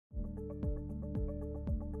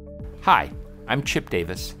Hi, I'm Chip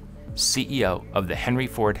Davis, CEO of the Henry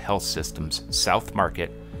Ford Health System's South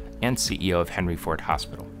Market and CEO of Henry Ford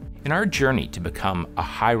Hospital. In our journey to become a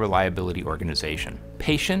high-reliability organization,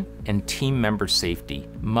 patient and team member safety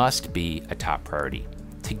must be a top priority.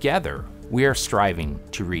 Together, we are striving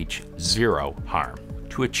to reach zero harm.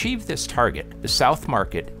 To achieve this target, the South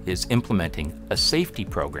Market is implementing a safety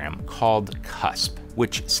program called CUSP,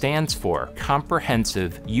 which stands for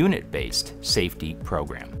Comprehensive Unit-Based Safety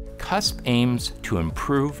Program. CUSP aims to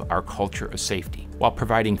improve our culture of safety while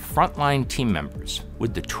providing frontline team members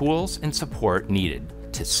with the tools and support needed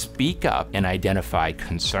to speak up and identify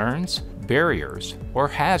concerns, barriers, or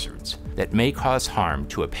hazards that may cause harm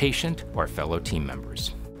to a patient or fellow team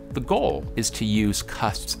members. The goal is to use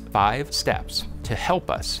CUSP's 5 steps to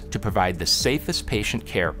help us to provide the safest patient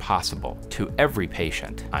care possible to every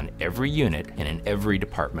patient on every unit and in every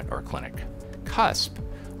department or clinic. CUSP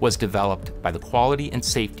was developed by the quality and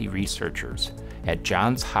safety researchers at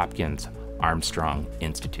Johns Hopkins Armstrong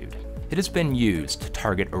Institute. It has been used to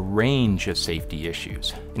target a range of safety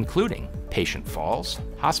issues, including patient falls,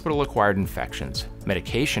 hospital-acquired infections,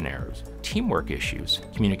 medication errors, teamwork issues,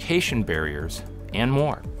 communication barriers, and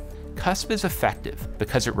more. CUSP is effective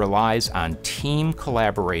because it relies on team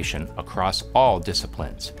collaboration across all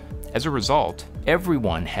disciplines. As a result,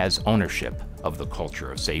 everyone has ownership of the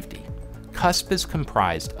culture of safety. CUSP is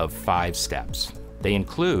comprised of 5 steps. They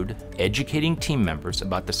include educating team members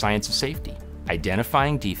about the science of safety,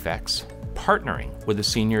 identifying defects, partnering with a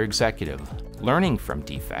senior executive, learning from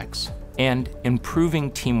defects, and improving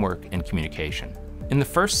teamwork and communication. In the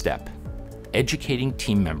first step, educating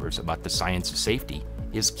team members about the science of safety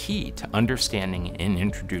is key to understanding and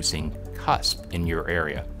introducing CUSP in your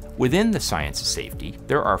area. Within the science of safety,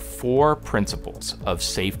 there are 4 principles of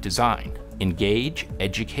safe design: engage,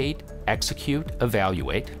 educate, execute,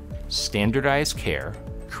 evaluate, standardize care,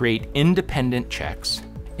 create independent checks,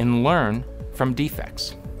 and learn from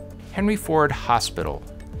defects. Henry Ford Hospital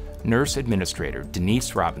Nurse Administrator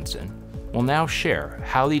Denise Robinson will now share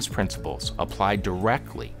how these principles apply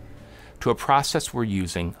directly to a process we're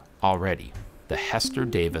using already, the Hester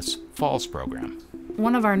Davis Falls Program.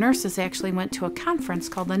 One of our nurses actually went to a conference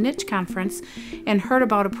called the Niche Conference and heard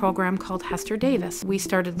about a program called Hester Davis. We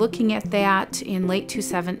started looking at that in late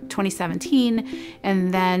 2017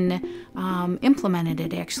 and then implemented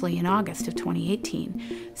it actually in August of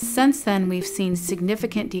 2018. Since then, we've seen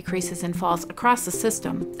significant decreases in falls across the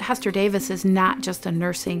system. Hester Davis is not just a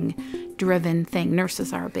nursing-driven thing.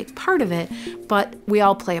 Nurses are a big part of it, but we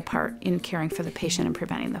all play a part in caring for the patient and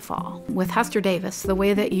preventing the fall. With Hester Davis, the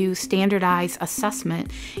way that you standardize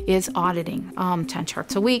assessment is auditing 10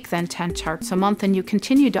 charts a week, then 10 charts a month, and you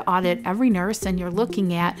continue to audit every nurse, and you're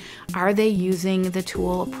looking at, are they using the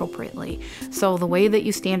tool appropriately? So the way that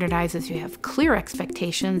you standardize is you have clear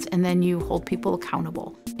expectations, and then you hold people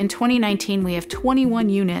accountable. In 2019, we have 21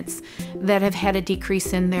 units that have had a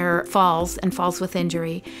decrease in their falls and falls with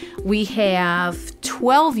injury. We have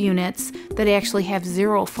 12 units that actually have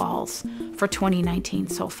 0 falls for 2019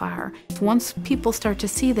 so far. Once people start to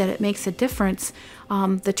see that it makes a difference,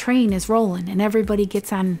 the train is rolling and everybody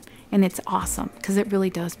gets on, and it's awesome because it really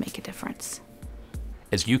does make a difference.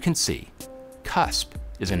 As you can see, CUSP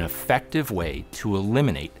is an effective way to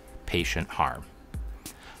eliminate patient harm.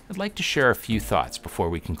 I'd like to share a few thoughts before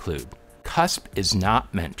we conclude. CUSP is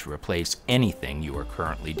not meant to replace anything you are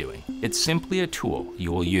currently doing. It's simply a tool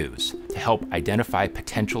you will use to help identify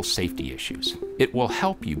potential safety issues. It will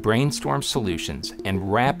help you brainstorm solutions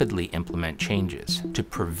and rapidly implement changes to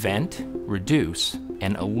prevent, reduce,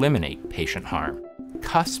 and eliminate patient harm.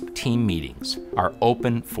 CUSP team meetings are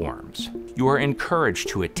open forums. You are encouraged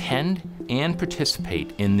to attend and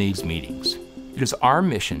participate in these meetings. It is our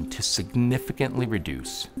mission to significantly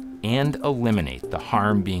reduce and eliminate the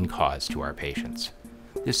harm being caused to our patients.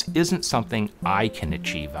 This isn't something I can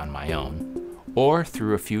achieve on my own or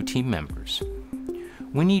through a few team members.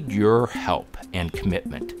 We need your help and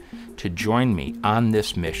commitment to join me on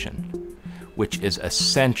this mission, which is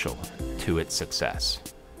essential to its success.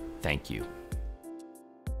 Thank you.